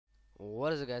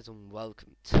What is it, guys, and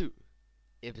welcome to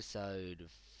episode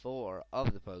 4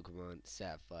 of the Pokemon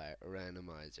Sapphire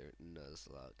Randomizer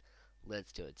Nuzlocke.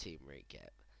 Let's do a team recap.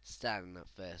 Starting up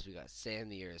first, we got Sam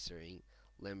the Ursaring,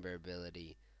 Limber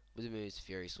Ability, with the moves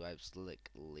Fury Swipe, Slick,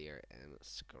 Leer, and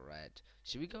Scratch.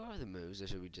 Should we go over the moves, or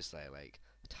should we just say, like,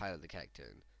 Tyler the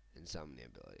Cactoon and Summon the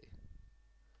Ability?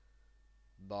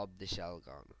 Bob the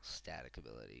Shelgon, Static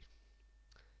Ability.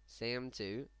 Sam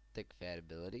 2, Thick Fat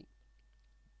Ability.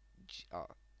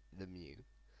 The Mew.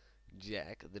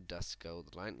 Jack, the Duskull,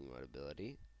 the Lightning Rod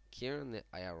ability. Kieran, the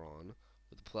Iron,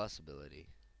 with the Plus ability.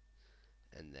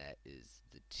 And that is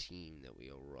the team that we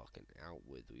are rocking out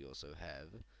with. We also have,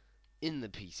 in the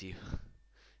PC,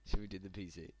 should we do the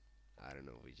PC? I don't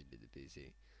know if we should do the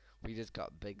PC. We just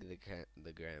got Big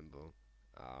the Gramble,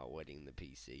 wedding the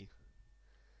PC.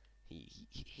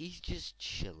 He's just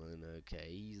chilling, okay?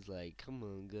 He's like, come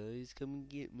on guys, come and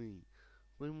get me.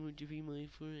 When would you be my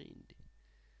friend?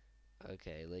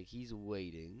 Okay, like, he's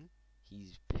waiting.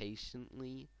 He's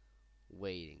patiently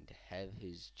waiting to have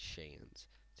his chance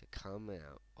to come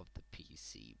out of the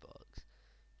PC box.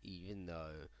 Even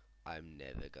though I'm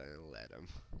never gonna let him.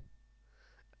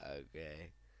 Okay.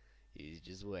 He's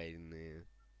just waiting there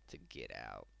to get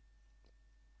out.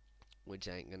 Which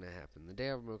ain't gonna happen. The day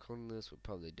I'm recording this, we're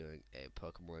probably doing a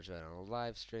Pokemon Showdown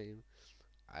live stream.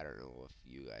 I don't know if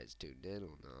you guys tuned in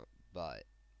or not, but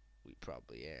we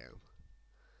probably am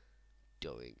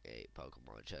doing a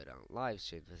Pokemon Showdown live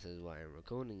stream. This is why I'm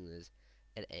recording this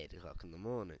at 8 o'clock in the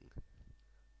morning,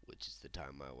 which is the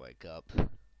time I wake up.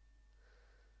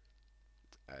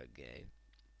 Okay.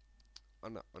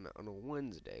 On a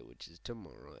Wednesday, which is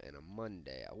tomorrow, and a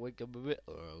Monday, I wake up a bit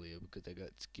earlier because I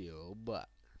got skill, but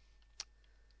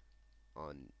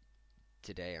on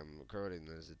today I'm recording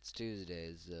this, it's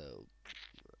Tuesday, so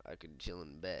I can chill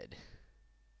in bed.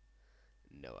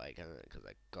 No, I can't, because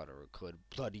I gotta record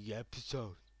a bloody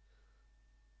episode.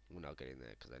 We're not getting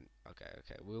there, because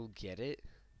okay, we'll get it.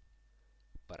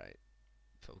 But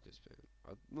focus,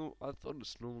 man. I thought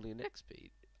it's normally an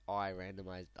XP. Oh, I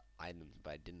randomized the items,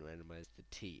 but I didn't randomize the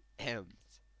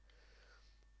TMs.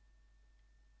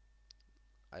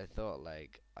 I thought,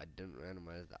 like, I didn't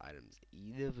randomize the items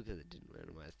either, because it didn't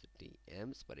randomize the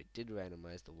TMs, but it did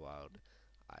randomize the wild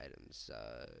items, so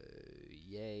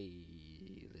yay,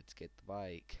 let's get the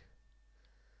bike.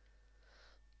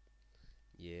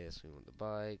 Yes, we want the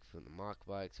bike, we want the mark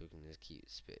bike, so we can just keep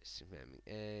spamming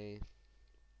A.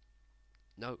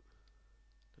 No,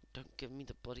 don't give me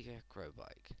the bloody acro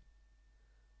bike.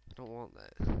 I don't want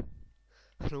that.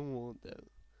 I don't want that.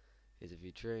 Here's a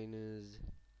few trainers.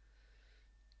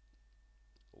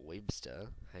 Webster,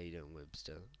 how you doing,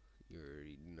 Webster? You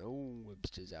already know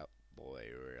Webster's out, boy,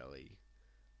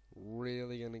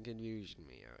 really gonna confuse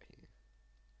me out here.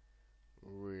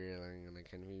 Really gonna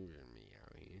confuse me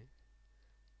out here.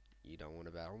 You don't want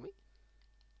to battle me?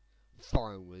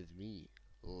 Fine with me,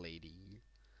 lady.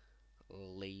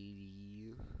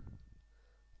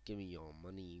 Give me your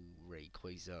money,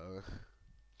 Rayquaza.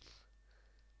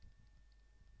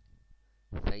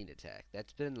 Feint attack.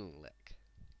 That's been a lick.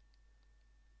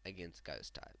 Against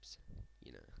ghost types.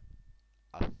 You know.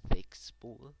 A fake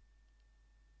spore.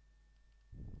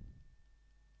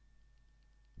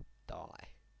 Die.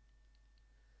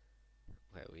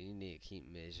 Wait, we need to keep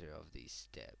measure of these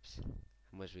steps.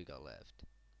 How much we got left?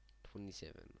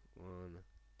 27. 1,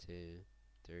 2,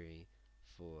 3,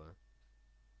 4,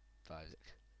 5,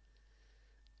 6.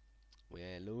 We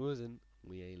ain't losing.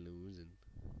 We ain't losing.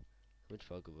 How much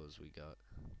Pokeballs we got?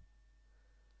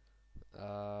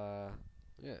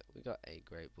 Yeah, we got 8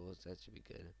 Great Balls. That should be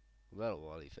good. What about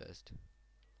Wally first?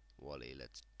 Wally,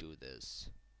 let's do this.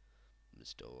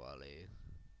 Mr. Wally.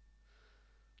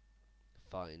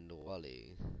 Find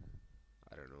Wally.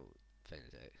 I don't know. Feint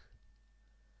attack.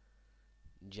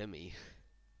 Jimmy.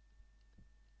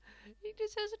 He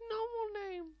just has a normal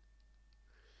name.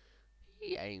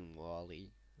 He ain't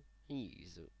Wally.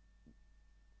 He's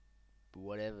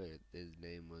whatever his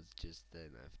name was just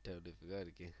then. I've totally forgot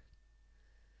again.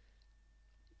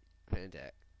 Feint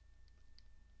attack.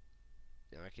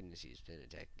 Now I can just use Feint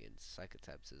attack against Psychic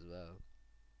types as well.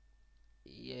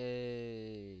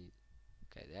 Yay!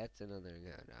 Okay, that's another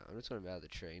encounter. I'm just going to battle the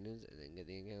trainers and then get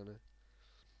the encounter.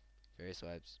 Fairy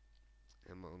Swipes.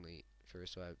 I'm only Fairy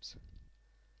Swipes.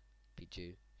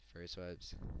 Pichu. Fairy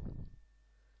Swipes.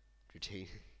 Dratini.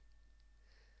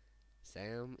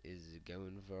 Sam is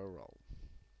going for a roll.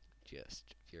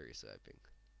 Just Fury Swiping.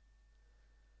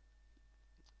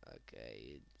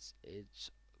 Okay,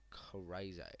 it's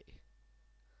crazy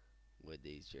with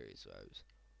these Fury Swipes.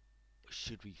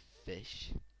 Should we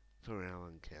fish for our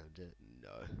encounter?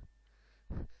 No.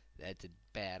 That's a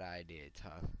bad idea,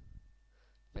 Tyler.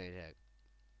 Fantastic.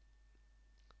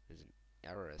 There's an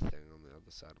error thing on the other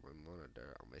side of my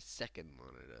monitor, on my second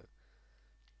monitor.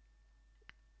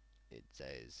 It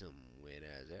says some weird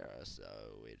ass error, so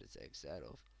we just X that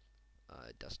off.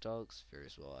 Dust dogs,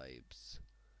 fierce vibes,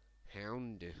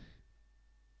 hound.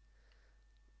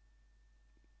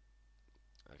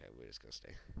 Okay, we're just gonna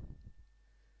stay.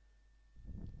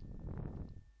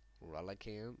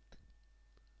 Relicanth.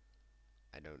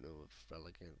 I don't know if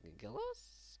Relicanth can kill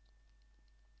us.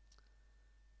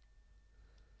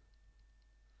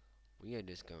 We are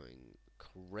just going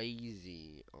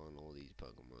crazy on all these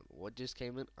Pokemon. What just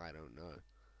came in? I don't know.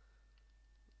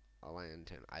 A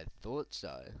lantern. I thought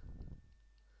so.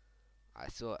 I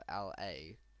saw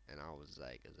LA and I was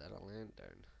like, is that a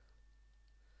lantern?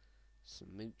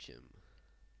 Smooch him.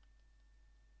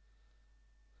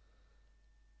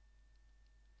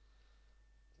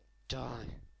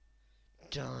 Die.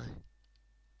 Die.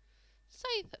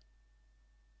 Scyther.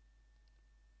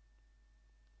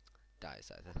 Die,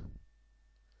 Scyther.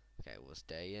 Okay, we'll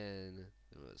stay in.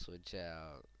 Then we'll switch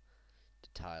out to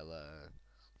Tyler.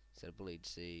 Set a Bleach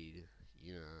Seed.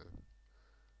 You know.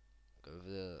 Go for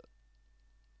the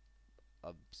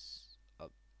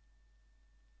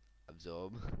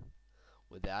absorb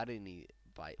without any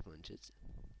bite punches.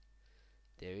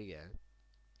 There we go.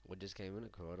 What just came in? A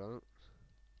Crawdont.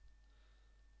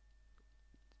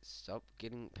 Stop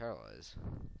getting paralyzed.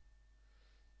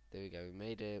 There we go. We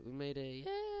made it. We made it.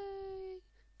 Yay!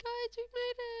 Guys, we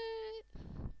made it!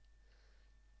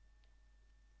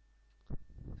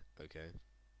 Okay.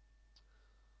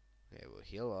 Okay, we'll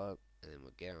heal up and then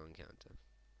we'll get on counter.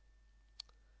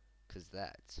 'Cause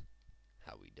that's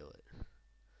how we do it.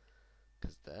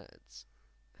 'Cause that's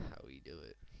how we do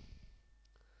it.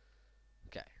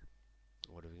 Okay.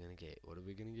 What are we gonna get? What are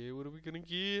we gonna get? What are we gonna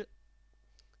get?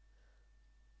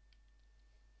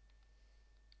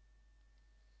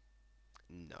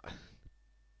 No.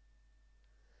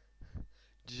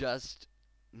 Just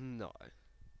no.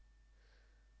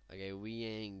 Okay, we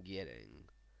ain't getting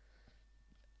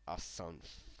a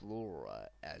Sunflora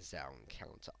as our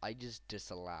encounter. I just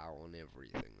disallow on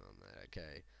everything on that,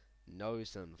 okay? No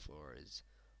Sunfloras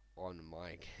on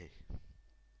my game.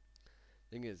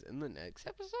 Thing is, in the next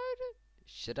episode,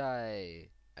 should I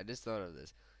just thought of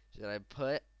this. Should I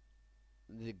put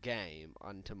the game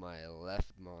onto my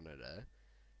left monitor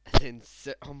and then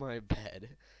sit on my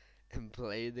bed and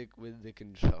play with the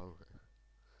controller?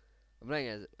 I'm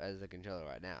playing as the controller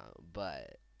right now,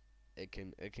 but it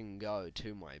can go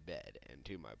to my bed and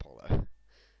to my Polo.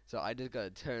 So I just gotta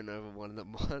turn over one of the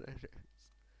monitors,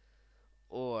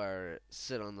 or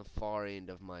sit on the far end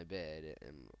of my bed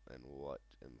and watch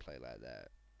and play like that.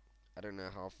 I don't know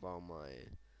how far my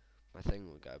thing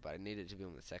will go, but I need it to be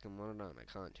on the second monitor, and I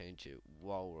can't change it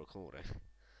while recording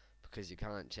because you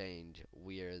can't change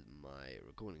where my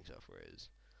recording software is.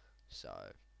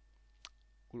 So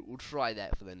we'll try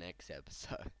that for the next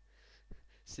episode.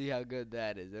 See how good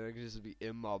that is. Then I can just be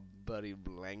in my buddy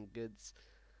blankets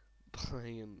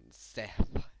playing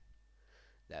Sapphire.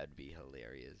 That would be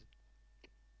hilarious.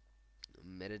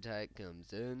 Meditite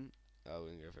comes in. Oh,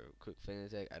 we can go for a quick fan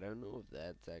attack. I don't know if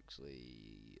that's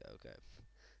actually okay.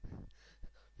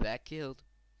 That killed.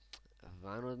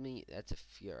 Fine with me. That's a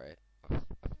ferret. A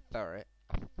ferret.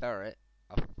 A ferret.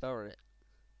 A ferret.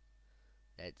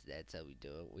 That's how we do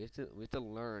it. We have to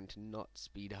learn to not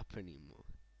speed up anymore.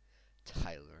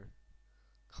 Tyler,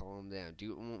 calm down. Do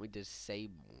you want me to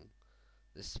disable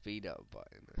the speed up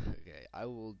button? Okay, I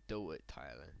will do it,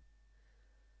 Tyler.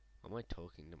 Am I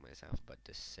talking to myself about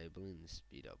disabling the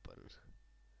speed up button?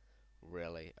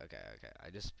 Really? Okay. I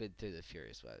just sped through the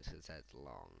Furious Waves because that's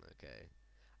long, okay?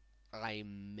 I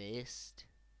missed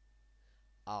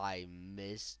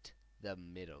the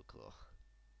middle claw.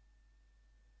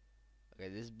 Okay,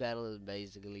 this battle is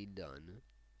basically done.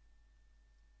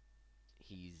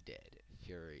 He's dead.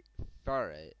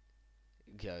 Ferret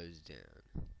goes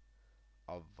down.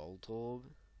 A Voltorb.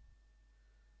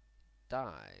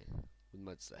 Die with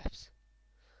mud slabs.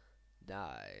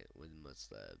 Die with mud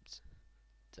slabs.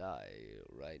 Die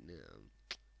right now.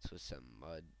 So some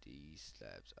muddy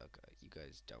slabs. Okay, you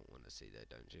guys don't want to see that,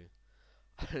 don't you?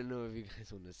 I don't know if you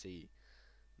guys want to see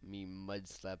me mud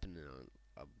slapping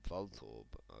a Voltorb.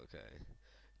 Okay.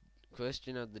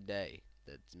 Question of the day.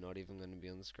 That's not even going to be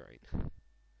on the screen.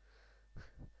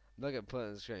 I'm not going to put it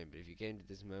on the screen, but if you came to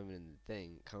this moment in the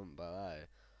thing, comment below.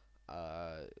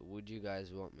 Would you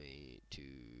guys want me to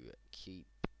keep...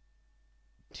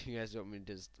 Do you guys want me to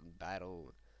just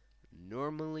battle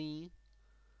normally?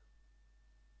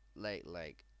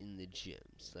 Like in the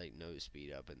gyms. Like no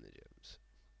speed up in the gyms.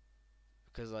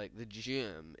 Because, like, the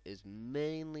gym is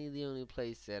mainly the only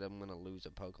place that I'm gonna lose a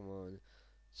Pokemon.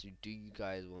 So do you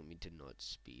guys want me to not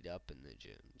speed up in the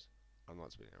gyms? I'm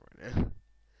not speeding up right now.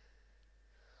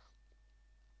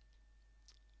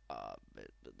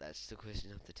 But that's the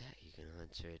question of the day. You can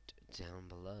answer it down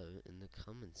below in the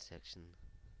comments section.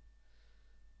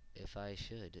 If I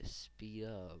should speed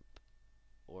up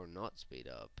or not speed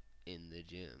up in the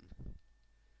gym.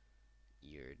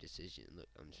 Your decision. Look,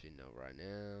 I'm speeding up right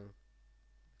now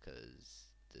because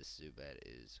this Zubat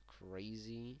is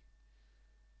crazy.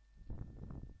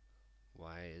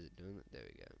 Why is it doing that? There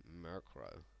we go.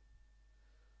 Murkrow.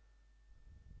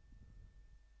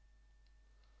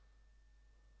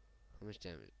 How much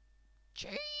damage?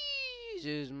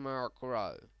 Jesus,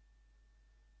 Murkrow.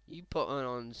 You putting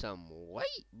on some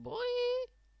weight, boy.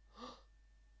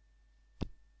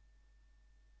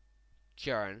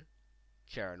 Karen,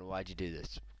 why'd you do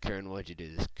this? Karen, why'd you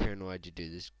do this? Karen, why'd you do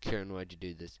this? Karen, why'd you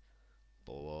do this?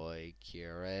 Boy,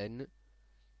 Karen.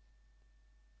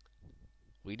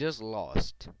 We just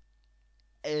lost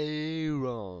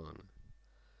Aaron.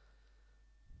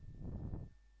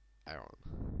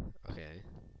 Okay.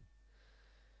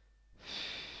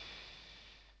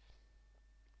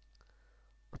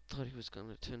 I thought he was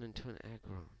gonna turn into an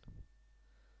Aggron.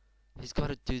 He's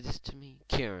gotta do this to me.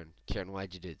 Karen,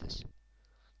 why'd you do this?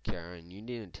 Karen, you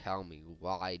didn't tell me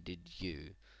why did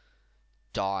you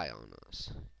die on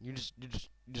us. You just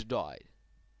died.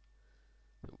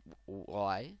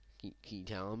 Why? Can you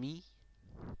tell me?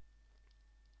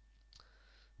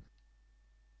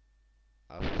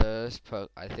 Our first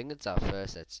I think it's our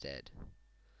first that's dead.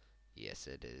 Yes,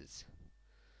 it is.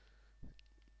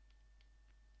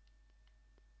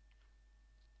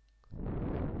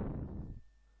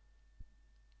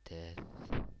 Death.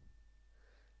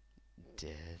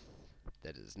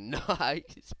 That is not how you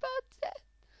spell death.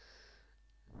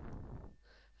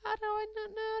 How do I not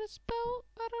know how to spell?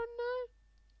 I don't know.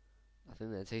 I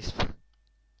think that's how you spell.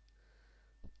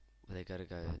 Well, they gotta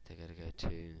go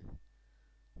to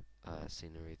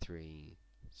scenery 3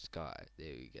 sky.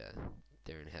 There we go.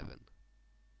 They're in heaven.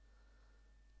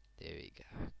 There we go.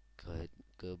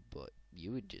 Good boy.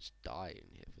 You would just die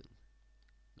in heaven.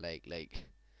 Like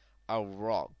a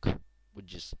rock would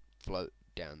just float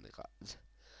down the clouds.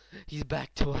 He's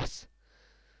back to us.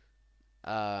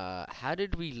 How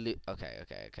did we okay.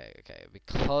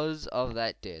 Because of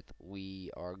that death,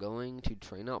 we are going to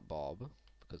train up Bob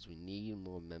because we need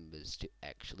more members to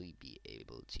actually be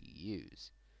able to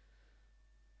use.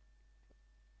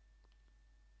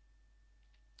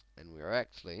 And we're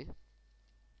actually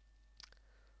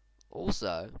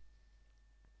also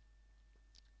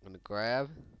gonna grab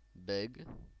Big,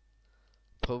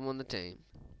 put him on the team,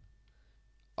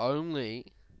 only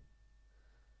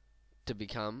to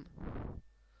become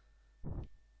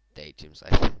the HM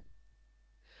side.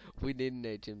 We need an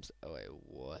HM. Oh wait,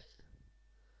 what?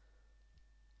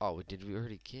 Oh, did we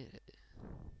already get it?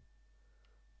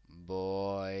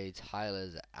 Boy,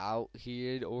 Tyler's out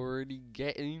here already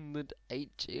getting the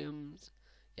HMs.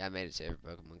 Yeah, I made it to every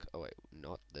Pokemon. Oh wait,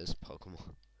 not this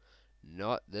Pokemon.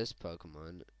 Not this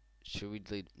Pokemon. Should we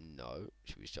delete? No.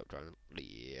 Should we stop trying to?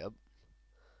 Yep.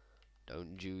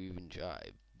 Don't you even try.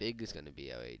 Big is gonna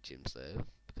be our HM slave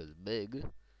because Big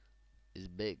is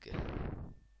big,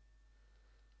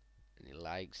 and he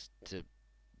likes to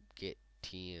get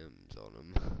TMs on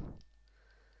him.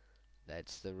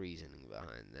 That's the reasoning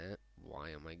behind that.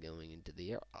 Why am I going into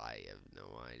the air? I have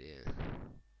no idea.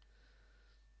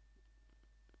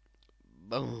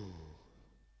 Boom.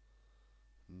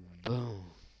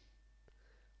 Boom.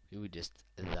 We were just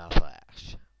the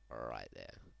Flash. Right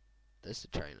there. This is a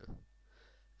trainer.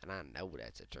 And I know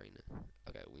that's a trainer.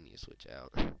 Okay, we need to switch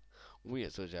out. We need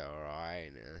to switch out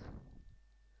right now.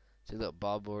 See, look,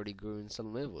 Bob already grew in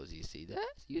some levels. You see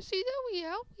that? You see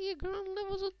that? We grew in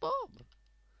levels with Bob.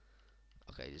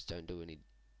 Okay, just don't do any.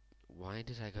 Why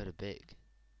did I go to Big?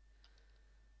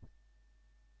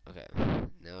 Okay,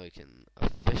 now we can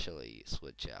officially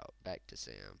switch out back to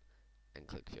Sam and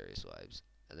click Furious Vibes.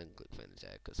 And then click Fan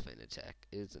Attack, because Fan Attack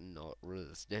is not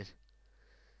resisted.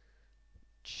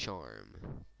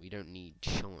 Charm. We don't need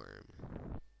Charm.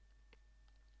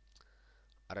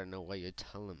 I don't know why you're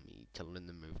telling me to learn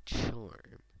the move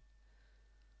Charm.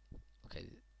 Okay,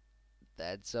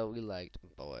 that's what we liked.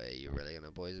 Boy, you're really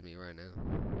gonna poison me right now.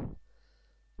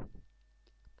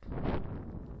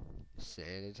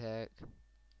 Sand Attack.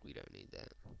 We don't need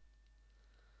that.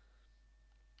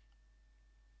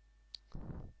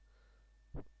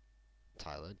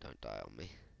 Tyler, don't die on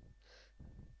me.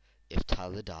 If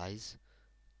Tyler dies,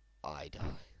 I die.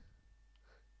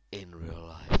 In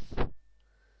real life.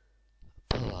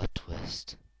 Plot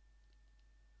twist.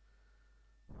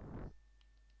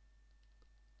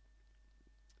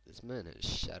 This man has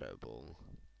Shadow Ball.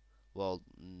 Well,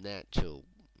 natural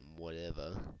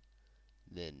whatever,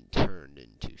 then turned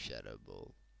into Shadow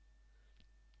Ball.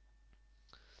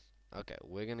 Okay,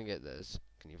 we're gonna get this.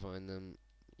 Can you find them?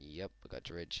 Yep, I got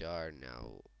your red shard.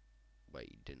 Now,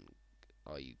 wait, you didn't.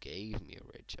 Oh, you gave me a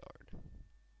red shard.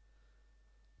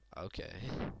 Okay.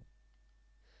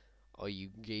 Oh, you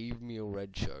gave me a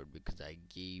red shard because I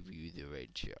gave you the red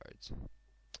shards.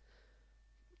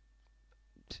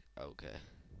 Okay.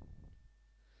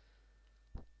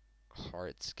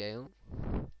 Heart scale.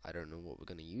 I don't know what we're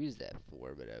gonna use that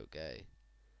for, but okay.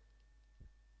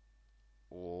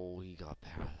 Oh, he got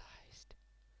paralyzed.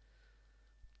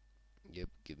 Yep,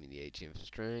 give me the HM for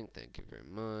strength. Thank you very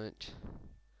much.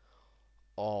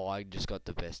 Oh, I just got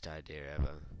the best idea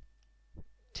ever.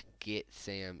 To get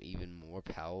Sam even more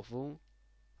powerful,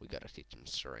 we gotta teach him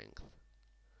strength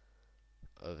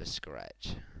over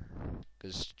scratch.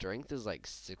 Because strength is like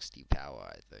 60 power,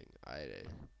 I think.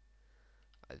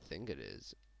 I think it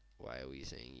is. Why are we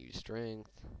saying use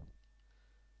strength?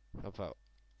 How about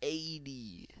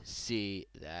 80? See,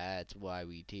 that's why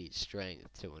we teach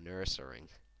strength to a nursery.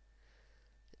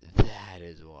 That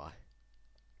is why.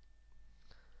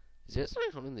 Is there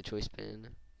something holding the choice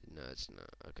pen? No, it's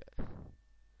not. Okay.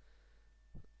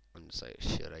 I'm just like,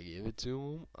 should I give it to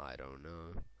him? I don't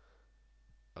know.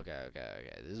 Okay.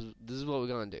 This is what we're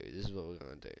gonna do. This is what we're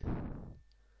gonna do.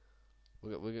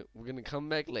 We're gonna come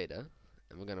back later,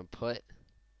 and we're gonna put.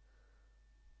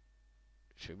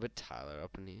 Should we put Tyler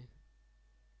up in here?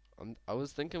 I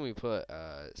was thinking we put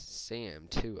Sam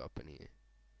 2 up in here,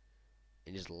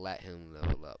 and just let him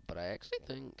level up. But I actually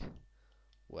think,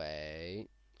 wait,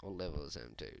 what level is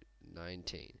Sam 2?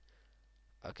 19.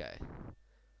 Okay.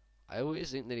 I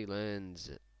always think that he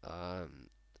learns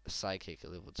Psychic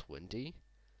at level 20.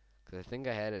 Because I think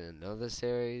I had it in another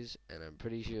series, and I'm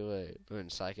pretty sure I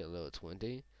learned Psychic at level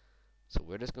 20. So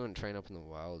we're just going to train up in the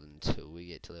wild until we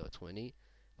get to level 20.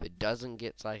 If it doesn't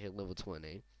get Psychic at level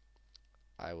 20,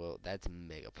 I will. That's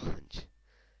Mega Punch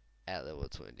at level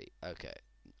 20. Okay,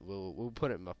 we'll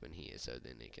put him up in here so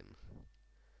then he can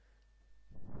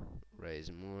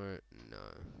raise more.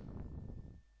 No,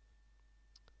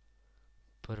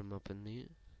 put him up in there.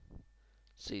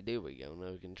 See, there we go.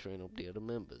 Now we can train up the other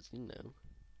members. You know.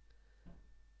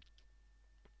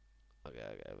 Okay.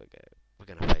 We're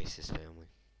gonna face this family.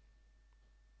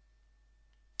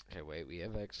 Okay, wait. We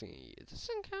have actually. Is this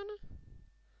encounter?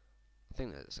 I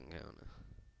think that's encounter.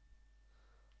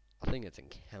 I think it's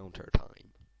encounter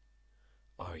time.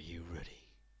 Are you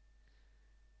ready?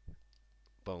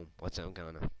 Boom. What's that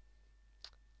encounter?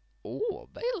 Oh, a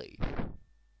bay leaf.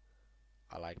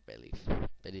 I like bay leaf.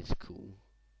 Bay leaf's cool.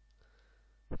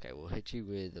 Okay, we'll hit you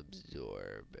with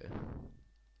absorb.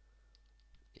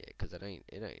 Yeah, cause it ain't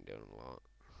doing a lot.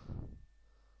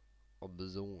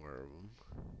 Absorb.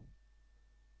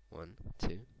 1,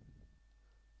 2.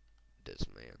 This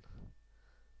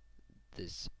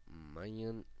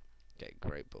man. Okay,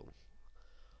 great ball.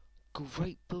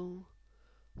 Great ball?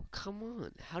 Come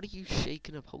on. How do you shake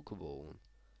in a Pokeball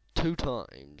 2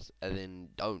 times and then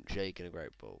don't shake in a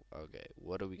great ball? Okay,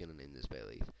 what are we gonna name this bay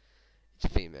leaf? It's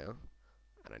female.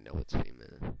 And I know it's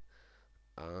female.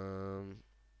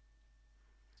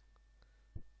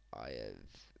 I have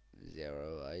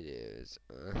 0 ideas.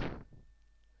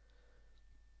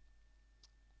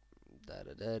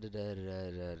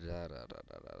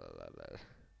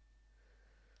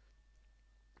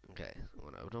 Okay,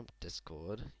 when I open up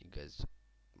Discord, you guys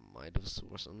might have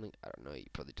saw something. I don't know. You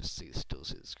probably just still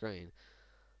see the screen.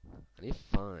 I need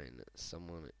to find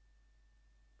someone.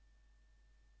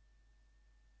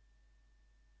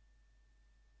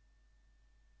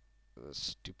 A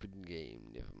stupid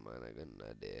game. Never mind. I got an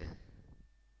idea.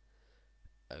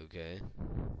 Okay.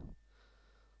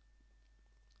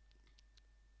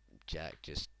 Jack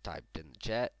just typed in the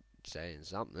chat saying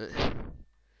something.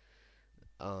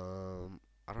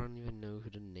 I don't even know who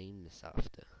to name this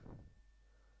after.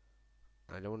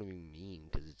 I don't want to be mean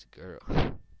because it's a girl.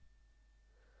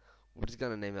 We're just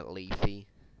gonna name it Leafy.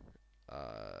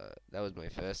 That was my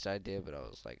first idea, but I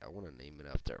was like, I want to name it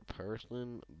after a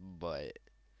person, but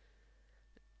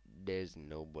there's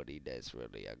nobody that's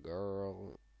really a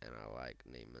girl, and I like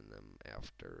naming them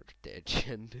after their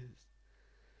genders.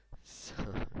 So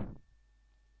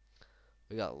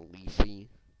we got Leafy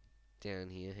down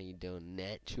here. How you doing?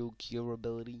 Natural cure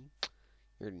ability.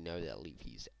 You already know that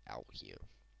Leafy's out here.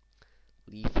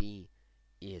 Leafy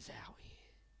is out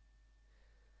here.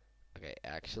 Okay,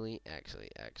 actually,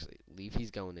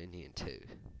 Leafy's going in here too.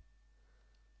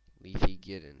 Leafy,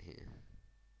 get in here.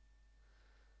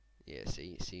 Yeah,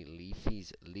 see,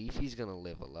 Leafy's gonna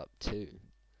level up too.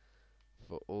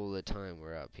 for all the time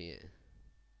we're up here.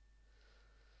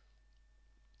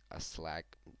 A slack.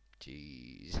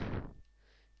 Jeez.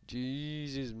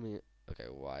 Jesus, man. Okay,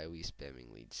 why are we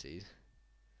spamming lead seed?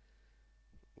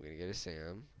 We're gonna go to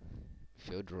Sam.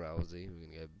 Feel drowsy. We're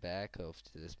gonna go back off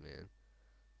to this man.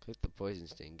 Click the poison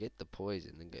sting. Get the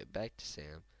poison. Then go back to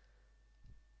Sam.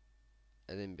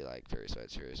 And then be like, furious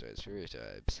vibes, furious vibes, furious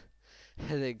vibes.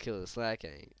 And then kill the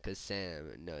slacking. Because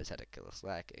Sam knows how to kill a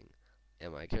slacking.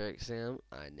 Am I correct, Sam?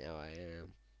 I know I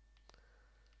am.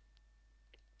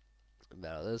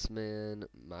 About this man,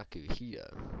 Makuhito.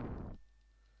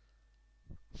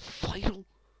 Vital.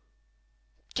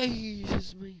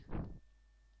 Jesus, man.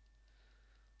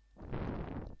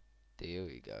 There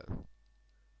we go.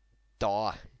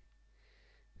 Die.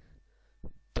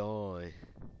 Die.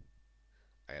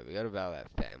 Alright, we gotta battle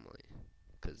that family.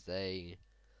 Because they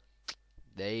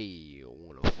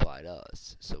want to fight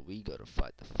us. So we gotta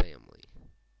fight the family.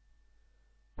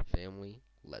 Family,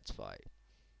 let's fight.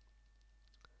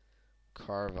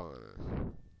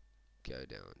 Carvana. Go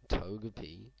down.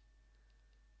 Togepi.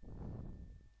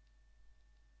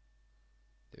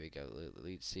 There we go.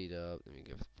 Lead seed up. Then we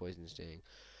go for the poison sting.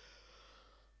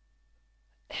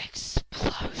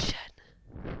 Explosion.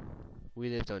 We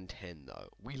lived on 10 though.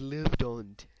 We lived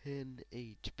on 10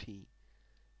 HP.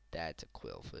 That's a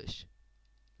quillfish.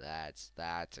 That's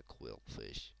a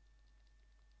quillfish.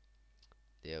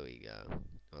 There we go.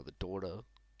 Oh, the daughter.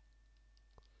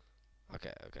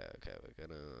 Okay. We're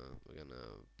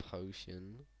gonna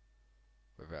potion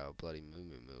with our bloody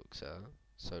moo milks,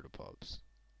 soda pops.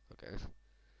 Okay.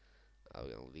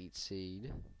 We're gonna lead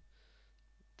seed.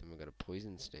 Then we're gonna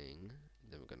poison sting.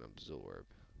 Then we're gonna absorb.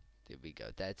 There we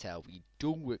go. That's how we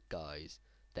do it, guys.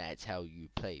 That's how you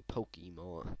play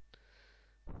Pokemon.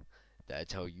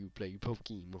 That's how you play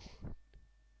Pokemon.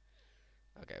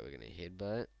 Okay, we're gonna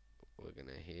headbutt. We're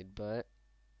gonna headbutt.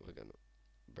 We're gonna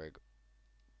break.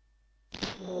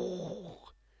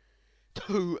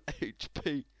 2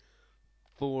 HP.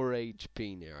 4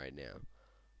 HP now, right now.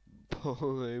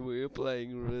 Boy, we're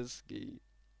playing risky.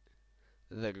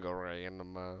 The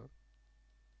grandma.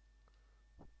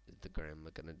 Is the grandma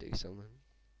gonna do something?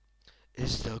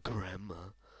 Is the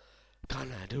grandma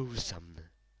gonna do something?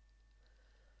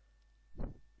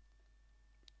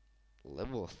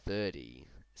 Level 30,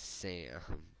 Sam.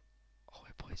 Oh,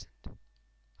 we're poisoned.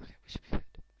 Okay, we should be good.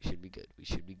 We should be good. We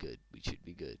should be good. We should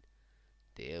be good.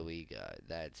 There we go.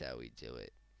 That's how we do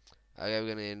it. Okay, we're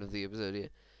gonna end with the episode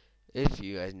here. If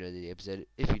you guys enjoyed the episode,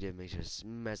 if you did, make sure to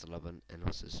smash the like button and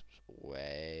also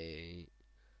wait.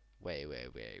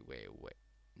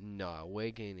 No,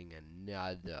 we're getting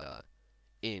another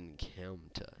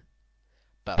encounter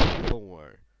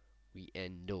before we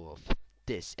end off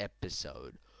this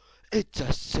episode. It's a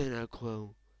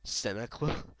Cyndaquil.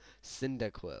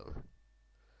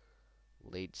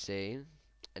 Lead seed.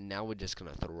 And now we're just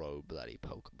gonna throw bloody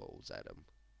Pokeballs at him.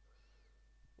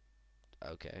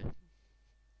 Okay.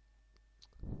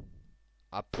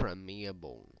 A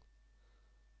Premiable.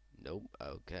 Nope,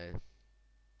 okay.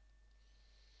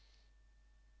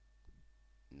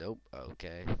 Nope,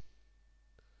 okay.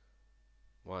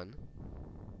 1.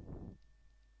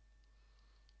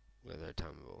 With our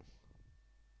Timeable.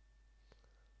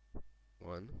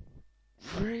 1.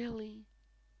 Really?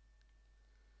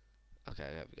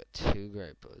 Okay, we got 2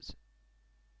 Grapers.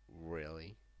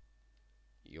 Really?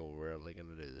 You're really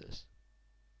gonna do this?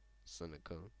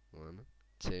 Cynical. 1,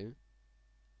 2.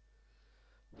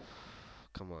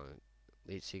 Come on.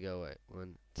 Lead seed, go away.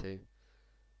 1, 2.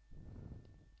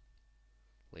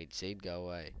 Lead seed, go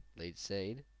away. Lead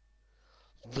seed.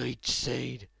 Lead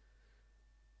seed!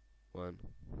 1.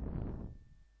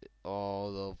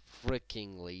 Oh, the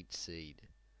freaking lead seed.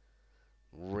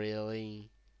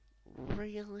 Really?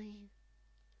 Really?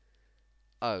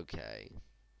 Okay.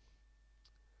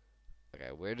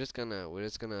 Okay, we're just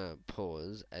gonna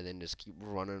pause and then just keep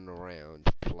running around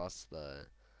plus the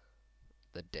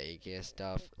daycare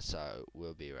stuff, so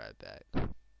we'll be right back.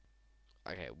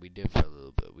 Okay, we did for a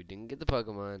little bit. We didn't get the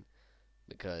Pokemon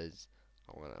because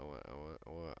I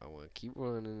wanna keep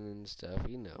running and stuff,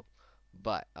 you know.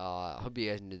 But I hope you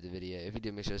guys enjoyed the video. If you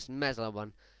did, make sure to smash the like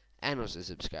button and also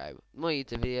subscribe. More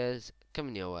YouTube videos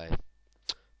coming your way.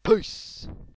 Peace.